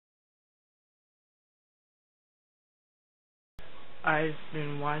I've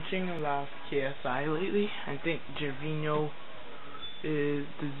been watching a lot of KSI lately. I think Gervinho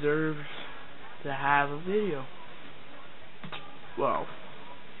deserves to have a video. Well,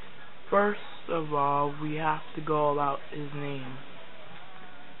 first of all, we have to go about his name.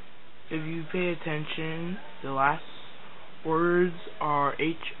 If you pay attention, the last words are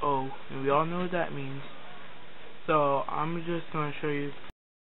H-O, and we all know what that means. So, I'm just going to show you.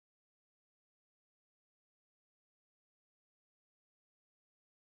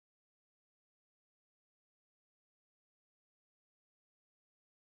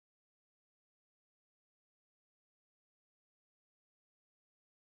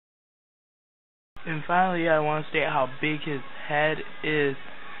 And finally, I want to state how big his head is.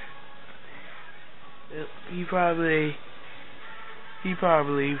 He probably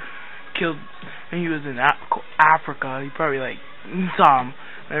killed when he was in Africa. He probably saw him.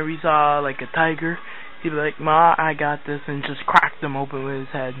 Whenever he saw like a tiger, he'd be like, "Ma, I got this," and just cracked him open with his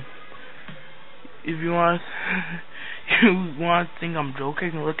head. If you want, you want to think I'm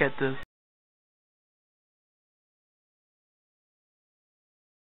joking, look at this.